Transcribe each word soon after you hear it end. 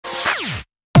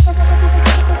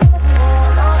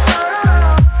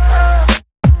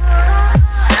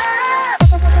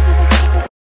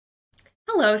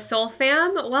Hello Soul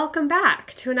Fam, welcome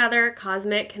back to another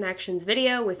Cosmic Connections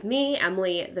video with me,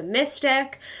 Emily the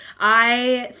Mystic.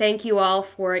 I thank you all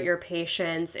for your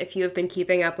patience if you have been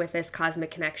keeping up with this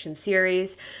Cosmic Connection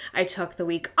series. I took the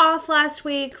week off last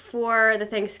week for the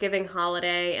Thanksgiving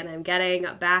holiday and I'm getting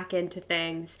back into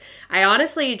things. I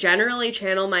honestly generally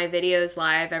channel my videos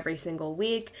live every single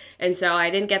week, and so I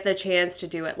didn't get the chance to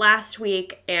do it last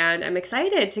week, and I'm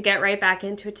excited to get right back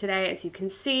into it today. As you can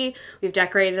see, we've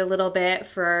decorated a little bit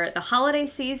for the holiday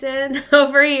season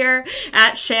over here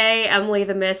at Shay, Emily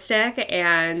the Mystic,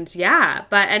 and yeah,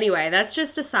 but anyway, that's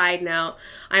just a side note.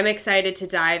 I'm excited to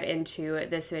dive into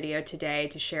this video today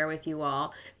to share with you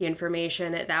all the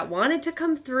information that wanted to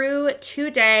come through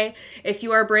today. If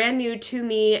you are brand new to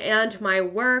me and my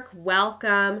work,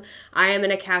 welcome. I am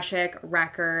an Akashic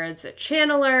Records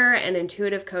channeler, an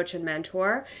intuitive coach and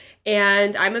mentor,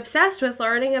 and I'm obsessed with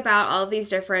learning about all of these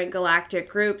different galactic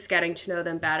groups, getting to know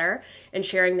them better, and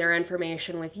sharing their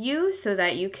information with you so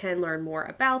that you can learn more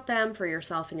about them for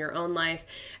yourself in your own life,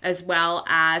 as well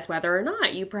as whether or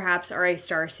not you perhaps are a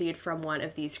starseed from one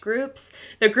of these groups.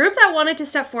 The group that wanted to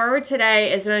step forward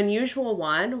today is an unusual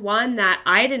one that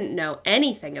I didn't know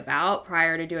anything about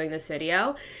prior to doing this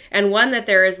video, and one that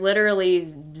there is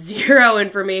literally zero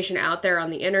information out there on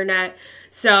the internet.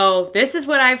 So this is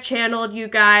what I've channeled, you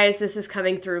guys. This is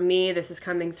coming through me. This is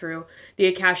coming through the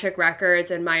Akashic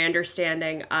Records and my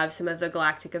understanding of some of the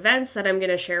galactic events that I'm going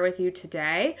to share with you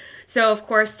today. So of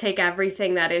course, take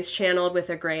everything that is channeled with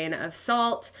a grain of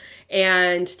salt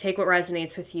and take what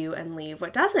resonates with you and leave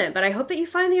what doesn't. But I hope that you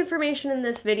find the information in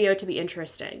this video to be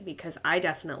interesting, because I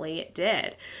definitely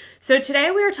did. So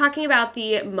today we are talking about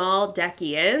the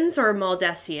Maldecians, or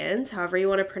Maldecians, however you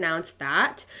want to pronounce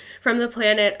that, from the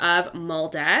planet of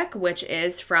Maldek, which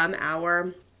is from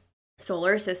our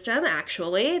solar system,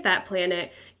 actually. That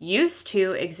planet used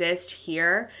to exist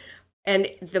here, and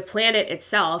the planet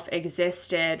itself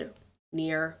existed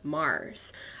near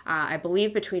Mars, I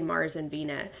believe between Mars and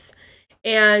Venus.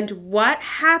 And what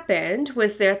happened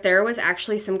was that there was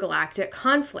actually some galactic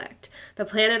conflict. The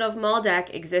planet of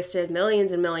Maldek existed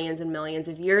millions and millions and millions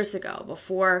of years ago,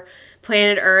 before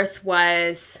planet Earth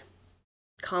was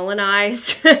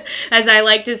colonized, as I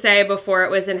like to say, before it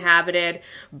was inhabited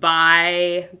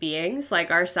by beings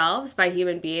like ourselves, by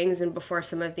human beings, and before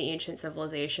some of the ancient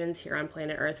civilizations here on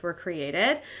planet Earth were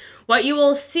created. What you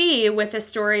will see with the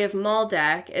story of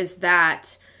Maldek is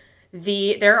that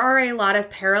there are a lot of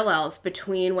parallels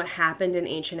between what happened in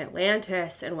ancient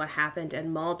Atlantis and what happened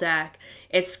in Maldek.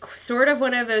 It's sort of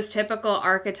one of those typical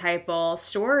archetypal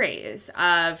stories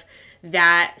of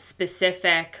that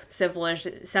specific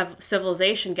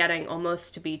civilization getting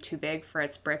almost to be too big for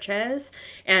its britches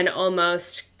and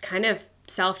almost kind of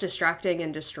self-destructing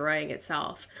and destroying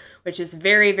itself, which is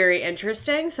very, very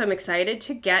interesting. So I'm excited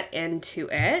to get into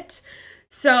it.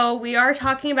 So we are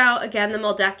talking about, again, the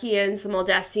Maldecians, the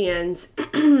Maldecians,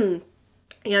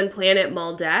 and planet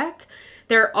Maldek.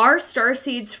 There are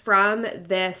starseeds from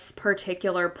this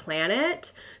particular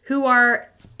planet who are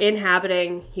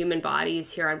inhabiting human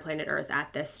bodies here on planet Earth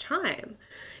at this time.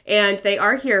 And they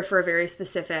are here for a very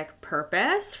specific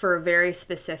purpose, for very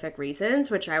specific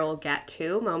reasons, which I will get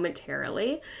to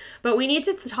momentarily. But we need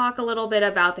to talk a little bit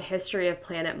about the history of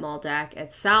planet Maldek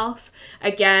itself.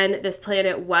 Again, this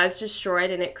planet was destroyed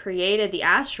and it created the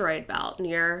asteroid belt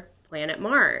near planet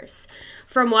Mars.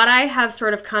 From what I have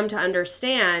sort of come to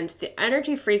understand, the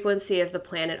energy frequency of the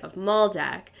planet of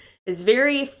Maldek is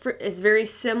very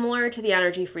similar to the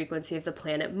energy frequency of the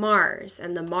planet Mars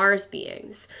and the Mars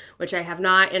beings, which I have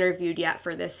not interviewed yet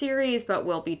for this series, but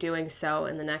will be doing so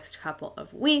in the next couple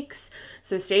of weeks.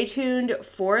 So stay tuned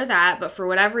for that. But for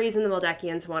whatever reason, the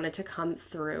Maldecians wanted to come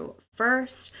through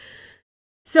first.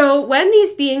 So when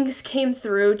these beings came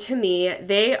through to me,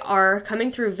 they are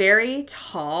coming through very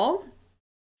tall,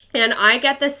 and I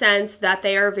get the sense that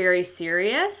they are very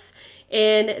serious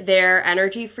in their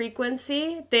energy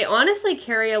frequency. They honestly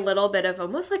carry a little bit of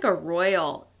almost like a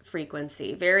royal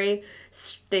frequency.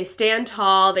 They stand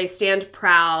tall, they stand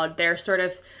proud, they're sort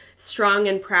of strong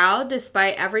and proud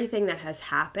despite everything that has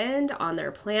happened on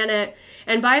their planet.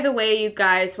 And by the way, you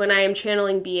guys, when I am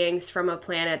channeling beings from a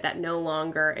planet that no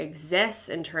longer exists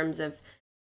in terms of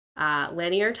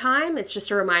linear time, it's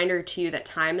just a reminder to you that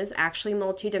time is actually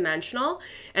multidimensional,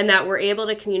 and that we're able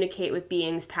to communicate with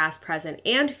beings past, present,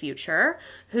 and future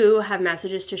who have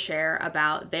messages to share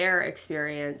about their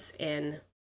experience in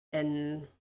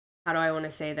how do I want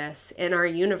to say this, in our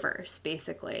universe,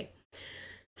 basically.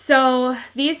 So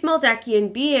these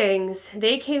Maldecian beings,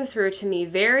 they came through to me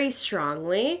very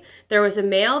strongly. There was a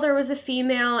male, there was a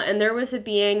female, and there was a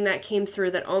being that came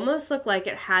through that almost looked like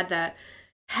it had that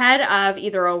head of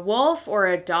either a wolf or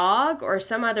a dog or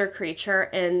some other creature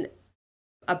in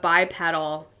a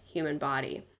bipedal human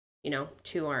body,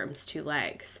 2 arms, 2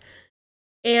 legs.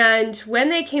 And when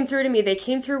they came through to me, they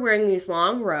came through wearing these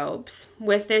long robes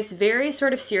with this very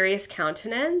sort of serious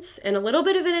countenance and a little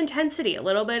bit of an intensity, a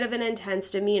little bit of an intense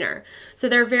demeanor. So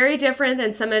they're very different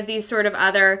than some of these sort of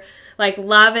other like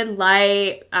love and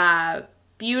light,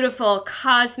 beautiful,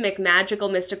 cosmic, magical,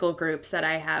 mystical groups that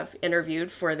I have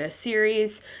interviewed for this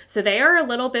series. So they are a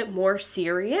little bit more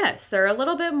serious. They're a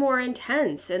little bit more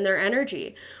intense in their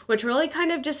energy, which really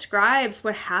kind of describes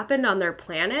what happened on their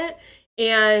planet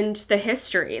and the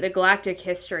history, the galactic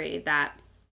history that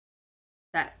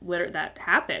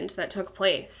happened, that took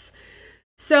place.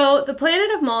 So the planet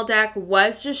of Maldek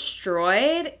was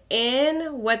destroyed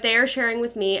in what they are sharing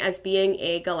with me as being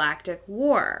a galactic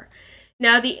war.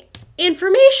 Now, the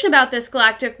information about this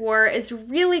galactic war is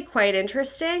really quite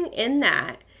interesting in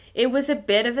that it was a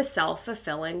bit of a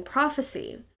self-fulfilling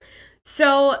prophecy.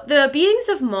 So the beings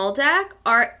of Maldek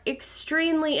are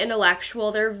extremely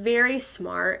intellectual. They're very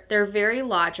smart. They're very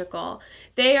logical.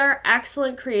 They are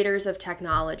excellent creators of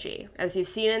technology. As you've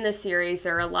seen in this series,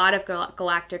 there are a lot of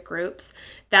galactic groups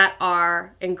that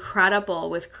are incredible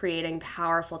with creating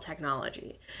powerful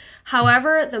technology.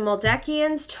 However, the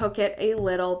Maldecians took it a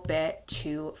little bit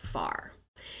too far.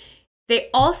 They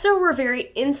also were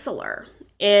very insular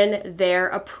in their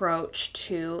approach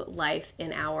to life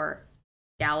in our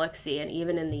galaxy and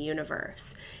even in the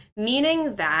universe,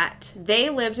 meaning that they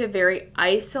lived a very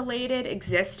isolated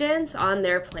existence on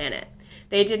their planet.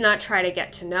 They did not try to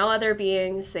get to know other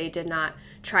beings. They did not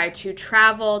try to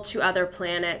travel to other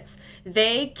planets.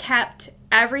 They kept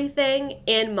everything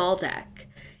in Maldek.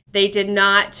 They did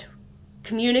not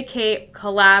communicate,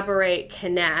 collaborate,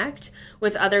 connect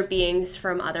with other beings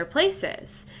from other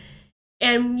places.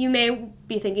 And you may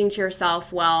be thinking to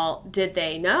yourself, well, did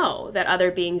they know that other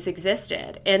beings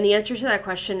existed? And the answer to that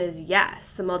question is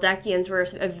yes. The Maldecians were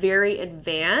a very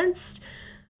advanced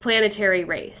planetary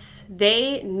race.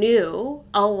 They knew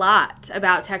a lot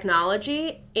about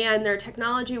technology, and their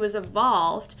technology was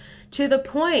evolved to the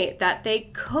point that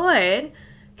they could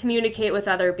communicate with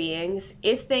other beings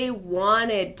if they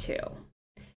wanted to.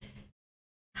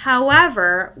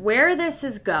 However, where this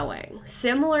is going,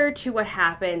 similar to what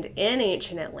happened in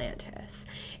ancient Atlantis,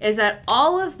 is that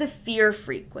all of the fear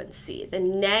frequency, the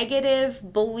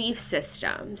negative belief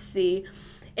systems, the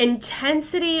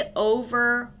intensity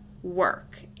over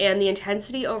work, and the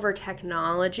intensity over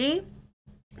technology,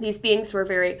 these beings were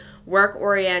very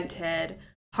work-oriented,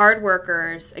 hard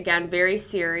workers, again, very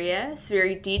serious,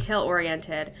 very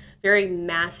detail-oriented, very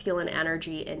masculine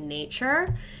energy in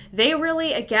nature. They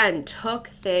really, again, took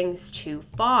things too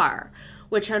far,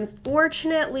 which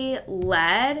unfortunately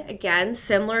led, again,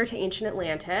 similar to ancient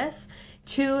Atlantis,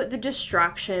 to the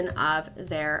destruction of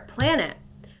their planet.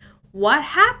 What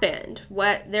happened,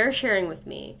 what they're sharing with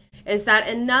me, is that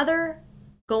another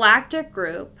galactic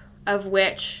group, of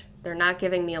which they're not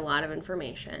giving me a lot of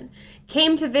information,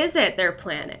 came to visit their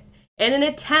planet in an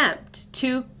attempt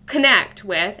to connect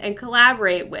with and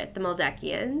collaborate with the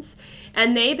Maldecians.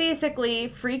 And they basically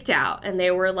freaked out and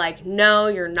they were like, no,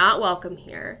 you're not welcome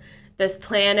here. This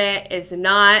planet is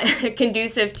not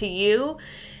conducive to you.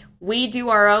 We do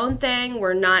our own thing.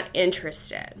 We're not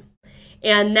interested.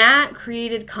 And that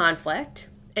created conflict.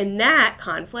 And that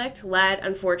conflict led,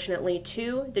 unfortunately,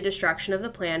 to the destruction of the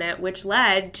planet, which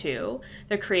led to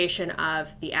the creation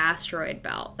of the asteroid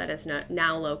belt that is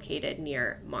now located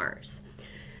near Mars.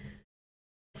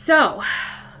 So,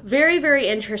 very, very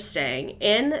interesting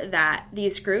in that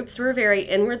these groups were very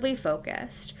inwardly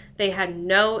focused. They had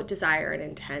no desire and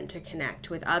intent to connect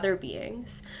with other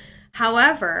beings.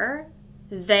 However,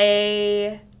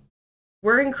 they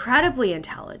were incredibly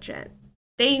intelligent.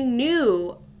 They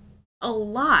knew a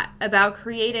lot about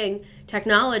creating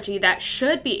technology that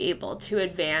should be able to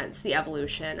advance the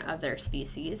evolution of their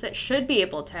species, that should be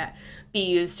able to be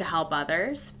used to help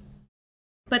others.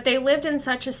 But they lived in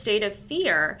such a state of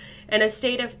fear and a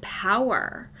state of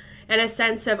power and a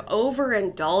sense of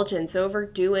overindulgence,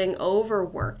 overdoing,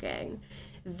 overworking,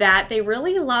 that they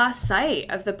really lost sight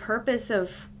of the purpose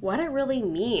of what it really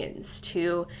means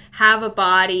to have a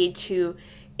body, to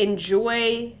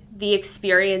enjoy the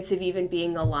experience of even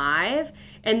being alive.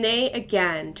 And they,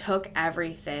 again, took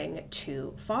everything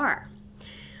too far,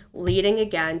 leading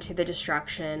again to the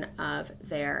destruction of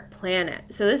their planet.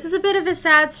 So this is a bit of a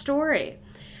sad story.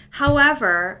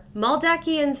 However,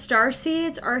 Maldecian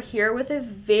starseeds are here with a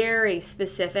very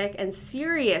specific and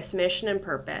serious mission and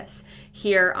purpose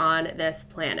here on this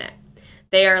planet.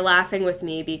 They are laughing with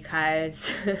me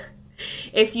because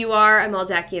If you are a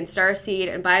Maldecian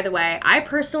starseed, and by the way, I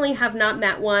personally have not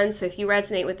met one, so if you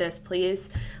resonate with this, please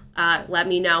let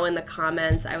me know in the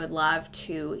comments. I would love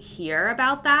to hear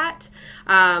about that.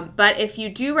 But if you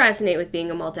do resonate with being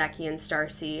a Maldecian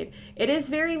starseed, it is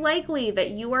very likely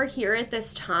that you are here at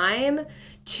this time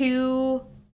to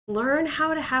learn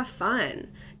how to have fun,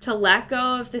 to let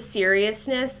go of the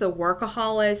seriousness, the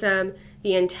workaholism,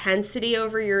 the intensity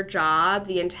over your job,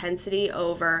 the intensity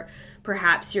over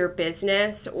perhaps your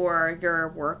business or your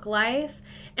work life,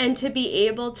 and to be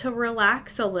able to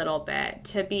relax a little bit,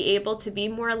 to be able to be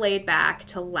more laid back,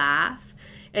 to laugh,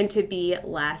 and to be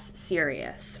less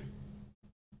serious.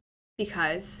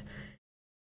 Because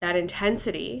that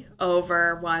intensity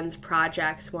over one's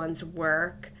projects, one's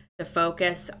work, the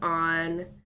focus on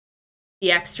the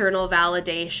external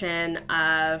validation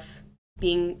of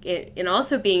being, and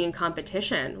also being in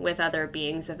competition with other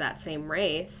beings of that same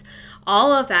race,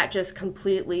 all of that just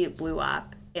completely blew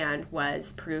up and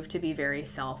was proved to be very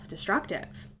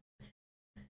self-destructive.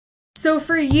 So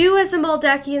for you as a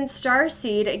Maldecian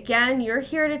starseed, again, you're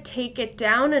here to take it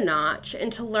down a notch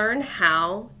and to learn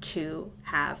how to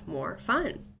have more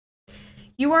fun.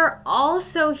 You are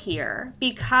also here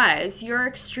because you're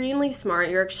extremely smart,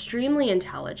 you're extremely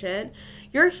intelligent.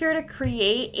 You're here to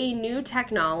create a new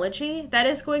technology that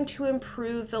is going to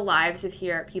improve the lives of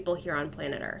people here on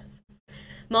planet Earth.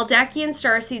 Maldecian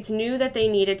starseeds knew that they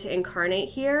needed to incarnate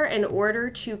here in order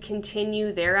to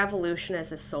continue their evolution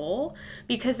as a soul,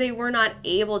 because they were not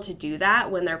able to do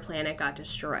that when their planet got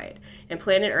destroyed. And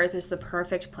planet Earth is the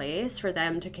perfect place for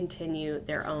them to continue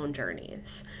their own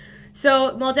journeys.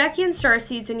 So Maldecian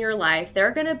starseeds in your life,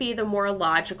 they're going to be the more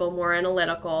logical, more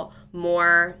analytical,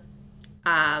 more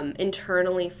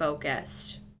internally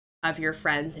focused of your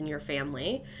friends and your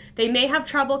family. They may have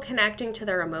trouble connecting to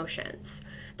their emotions.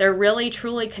 They're really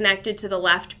truly connected to the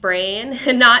left brain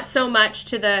and not so much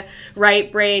to the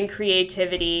right brain,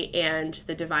 creativity, and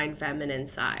the divine feminine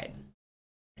side.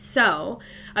 So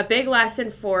a big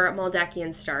lesson for Maldecian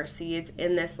starseeds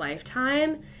in this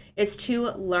lifetime is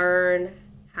to learn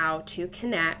how to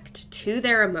connect to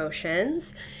their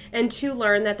emotions and to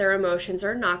learn that their emotions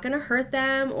are not going to hurt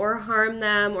them or harm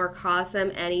them or cause them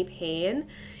any pain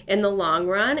in the long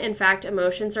run. In fact,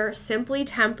 emotions are simply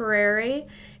temporary,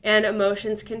 and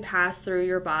emotions can pass through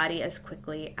your body as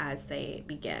quickly as they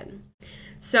begin.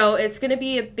 So it's going to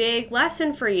be a big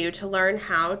lesson for you to learn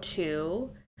how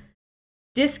to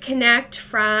disconnect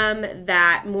from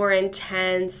that more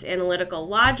intense, analytical,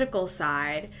 logical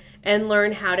side and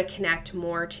learn how to connect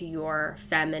more to your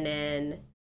feminine,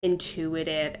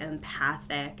 intuitive,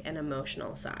 empathic, and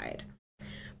emotional side.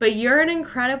 But you're an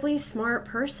incredibly smart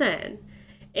person,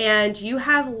 and you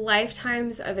have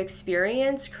lifetimes of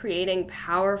experience creating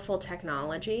powerful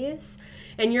technologies,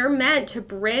 and you're meant to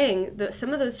bring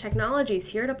some of those technologies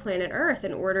here to planet Earth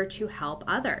in order to help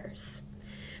others,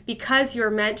 because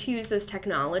you're meant to use those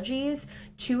technologies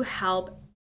to help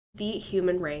the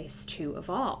human race to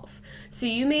evolve. So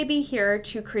you may be here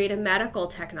to create a medical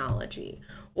technology,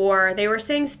 or they were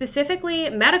saying specifically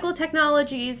medical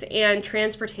technologies and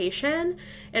transportation,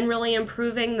 and really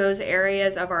improving those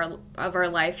areas of our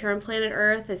life here on planet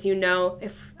Earth. As you know,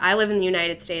 if I live in the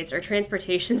United States, our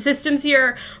transportation systems here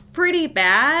are pretty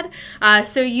bad.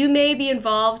 So you may be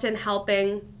involved in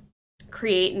helping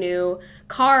create new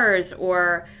cars,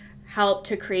 or help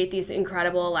to create these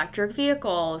incredible electric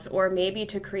vehicles, or maybe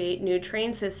to create new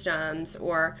train systems,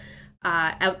 or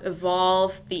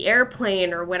evolve the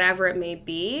airplane, or whatever it may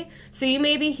be. So you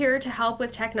may be here to help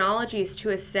with technologies to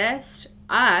assist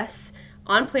us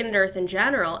on planet Earth in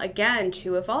general, again,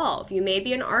 to evolve. You may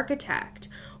be an architect,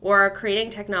 or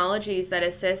creating technologies that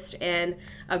assist in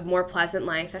a more pleasant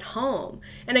life at home.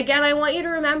 And again, I want you to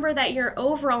remember that your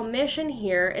overall mission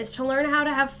here is to learn how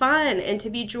to have fun and to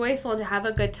be joyful and to have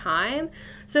a good time.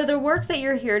 So the work that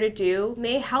you're here to do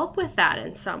may help with that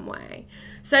in some way,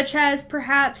 such as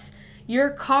perhaps your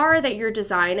car that you're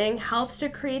designing helps to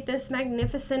create this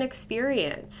magnificent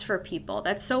experience for people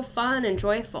that's so fun and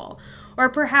joyful. Or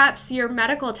perhaps your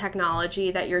medical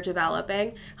technology that you're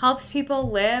developing helps people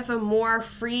live a more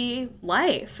free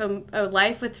life, a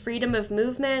life with freedom of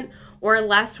movement, or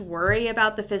less worry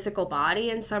about the physical body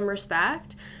in some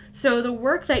respect. So the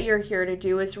work that you're here to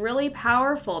do is really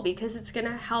powerful, because it's going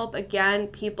to help, again,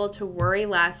 people to worry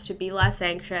less, to be less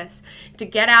anxious, to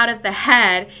get out of the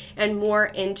head and more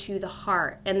into the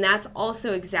heart. And that's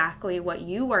also exactly what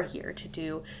you are here to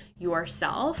do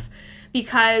yourself,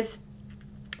 because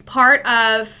part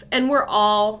of, and we're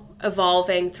all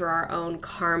evolving through our own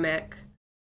karmic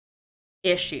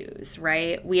issues,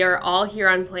 right? We are all here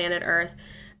on planet Earth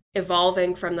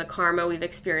evolving from the karma we've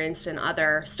experienced in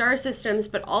other star systems,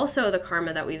 but also the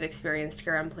karma that we've experienced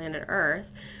here on planet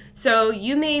Earth. So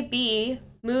you may be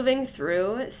moving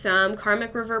through some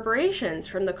karmic reverberations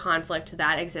from the conflict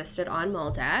that existed on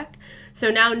Maldek.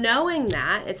 So now knowing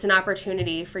that, it's an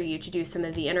opportunity for you to do some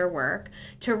of the inner work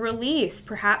to release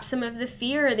perhaps some of the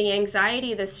fear, the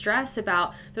anxiety, the stress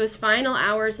about those final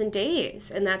hours and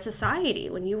days in that society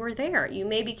when you were there. You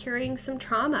may be carrying some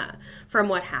trauma from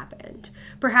what happened.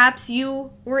 Perhaps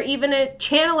you were even a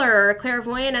channeler or a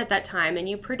clairvoyant at that time and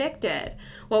you predicted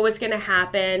what was going to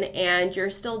happen, and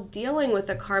you're still dealing with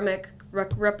the karmic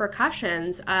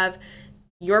repercussions of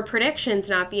your predictions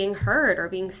not being heard or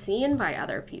being seen by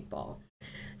other people.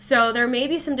 So there may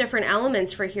be some different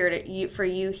elements for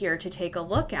you here to take a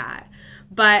look at.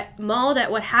 But Maldek,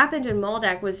 what happened in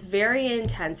Maldek was very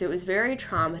intense. It was very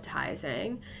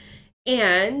traumatizing.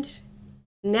 And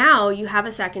now you have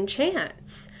a second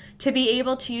chance to be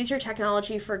able to use your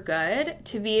technology for good,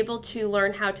 to be able to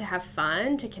learn how to have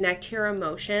fun, to connect to your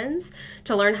emotions,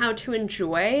 to learn how to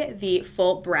enjoy the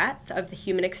full breadth of the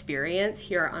human experience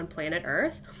here on planet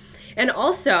Earth. And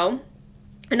also,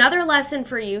 another lesson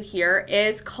for you here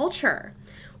is culture.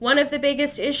 One of the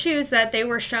biggest issues that they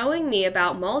were showing me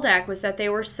about Maldek was that they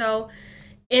were so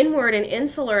inward and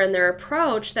insular in their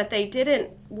approach that they didn't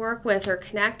work with or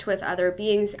connect with other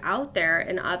beings out there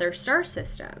in other star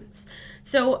systems.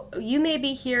 So you may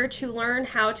be here to learn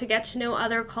how to get to know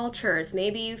other cultures.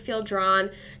 Maybe you feel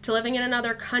drawn to living in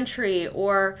another country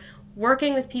or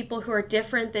working with people who are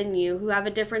different than you, who have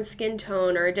a different skin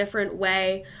tone or a different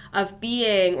way of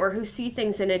being, or who see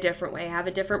things in a different way, have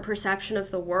a different perception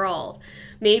of the world.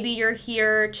 Maybe you're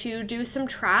here to do some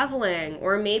traveling,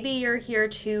 or maybe you're here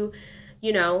to,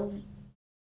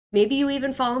 maybe you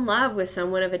even fall in love with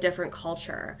someone of a different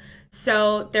culture.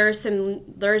 So there's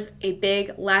a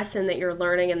big lesson that you're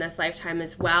learning in this lifetime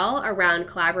as well around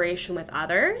collaboration with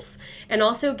others, and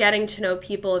also getting to know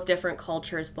people of different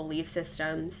cultures, belief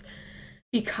systems,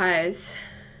 because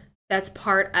that's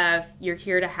part of, you're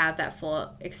here to have that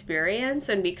full experience.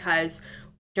 And because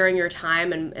during your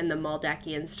time in the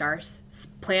Maldecian star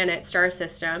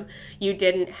system, you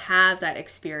didn't have that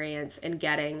experience in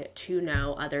getting to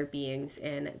know other beings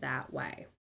in that way.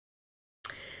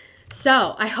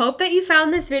 So I hope that you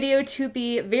found this video to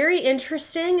be very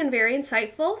interesting and very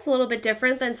insightful. It's a little bit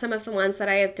different than some of the ones that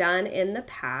I have done in the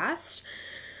past.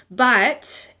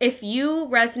 But if you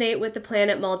resonate with the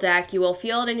planet Maldek, you will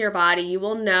feel it in your body. You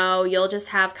will know. You'll just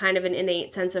have kind of an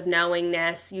innate sense of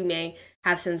knowingness. You may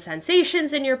have some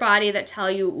sensations in your body that tell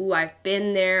you, ooh, I've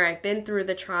been there. I've been through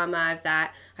the trauma of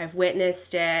that. I've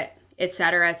witnessed it,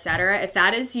 etc., etc. If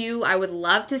that is you, I would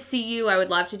love to see you. I would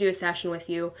love to do a session with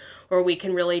you where we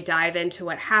can really dive into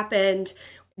what happened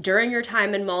during your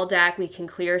time in Maldek. We can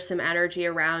clear some energy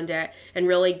around it and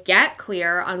really get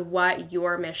clear on what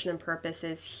your mission and purpose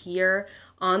is here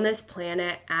on this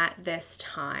planet at this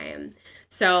time.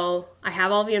 So I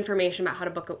have all the information about how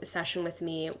to book a session with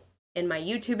me in my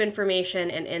YouTube information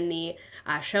and in the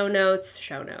show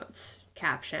notes,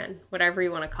 caption, whatever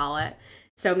you want to call it.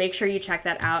 So make sure you check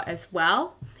that out as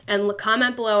well. And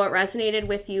comment below what resonated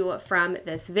with you from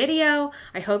this video.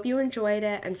 I hope you enjoyed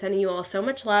it. I'm sending you all so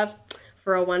much love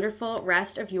for a wonderful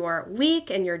rest of your week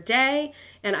and your day.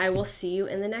 And I will see you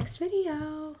in the next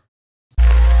video.